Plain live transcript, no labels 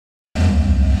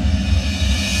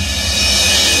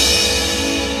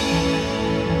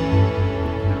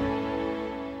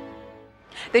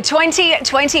The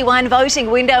 2021 voting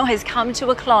window has come to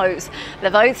a close. The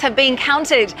votes have been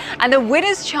counted and the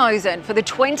winners chosen for the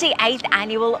 28th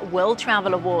Annual World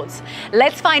Travel Awards.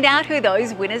 Let's find out who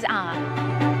those winners are.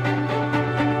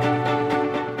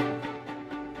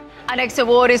 Our next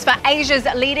award is for Asia's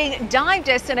leading dive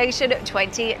destination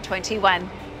 2021.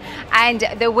 And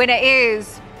the winner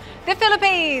is the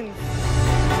Philippines.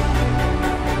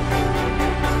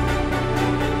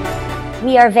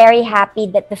 We are very happy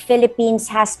that the Philippines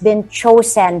has been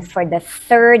chosen for the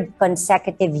third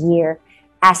consecutive year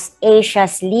as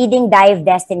Asia's leading dive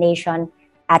destination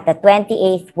at the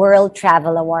 28th World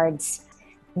Travel Awards.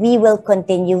 We will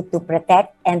continue to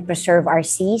protect and preserve our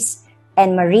seas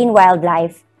and marine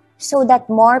wildlife so that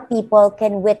more people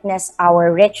can witness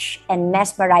our rich and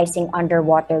mesmerizing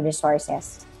underwater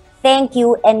resources. Thank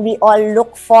you, and we all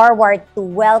look forward to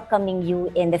welcoming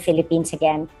you in the Philippines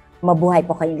again. Mabuhay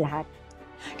po kayong lahat.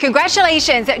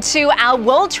 Congratulations to our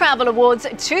World Travel Awards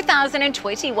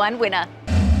 2021 winner.